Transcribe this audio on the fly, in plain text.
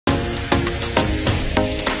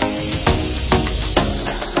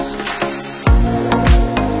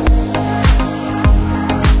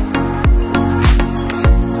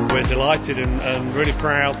delighted and really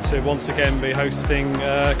proud to once again be hosting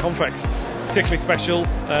Confex. Particularly special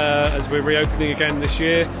as we're reopening again this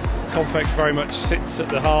year. Confex very much sits at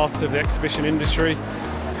the heart of the exhibition industry.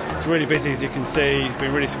 It's really busy, as you can see. It's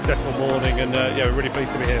been a really successful morning, and we're really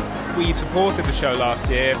pleased to be here. We supported the show last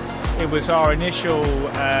year. It was our initial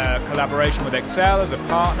collaboration with ExCeL as a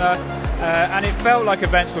partner, and it felt like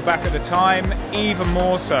events were back at the time, even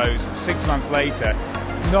more so 6 months later.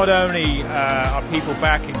 Not only are people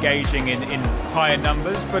back engaging in higher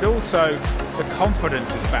numbers, but also the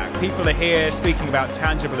confidence is back. People are here speaking about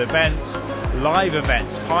tangible events, live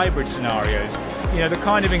events, hybrid scenarios. You know, the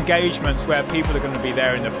kind of engagements where people are going to be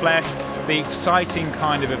there in the flesh, the exciting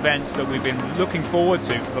kind of events that we've been looking forward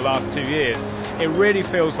to for the last 2 years. It really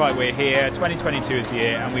feels like we're here. 2022 is the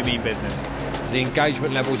year, and we mean business. The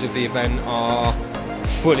engagement levels of the event are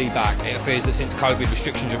fully back. It appears that since COVID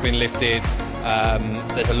restrictions have been lifted,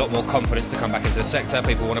 there's a lot more confidence to come back into the sector.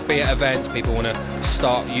 People want to be at events, people want to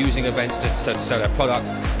start using events to sell their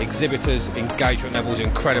products. Exhibitors' engagement levels are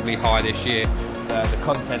incredibly high this year. The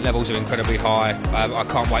content levels are incredibly high. I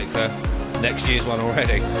can't wait for next year's one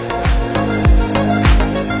already.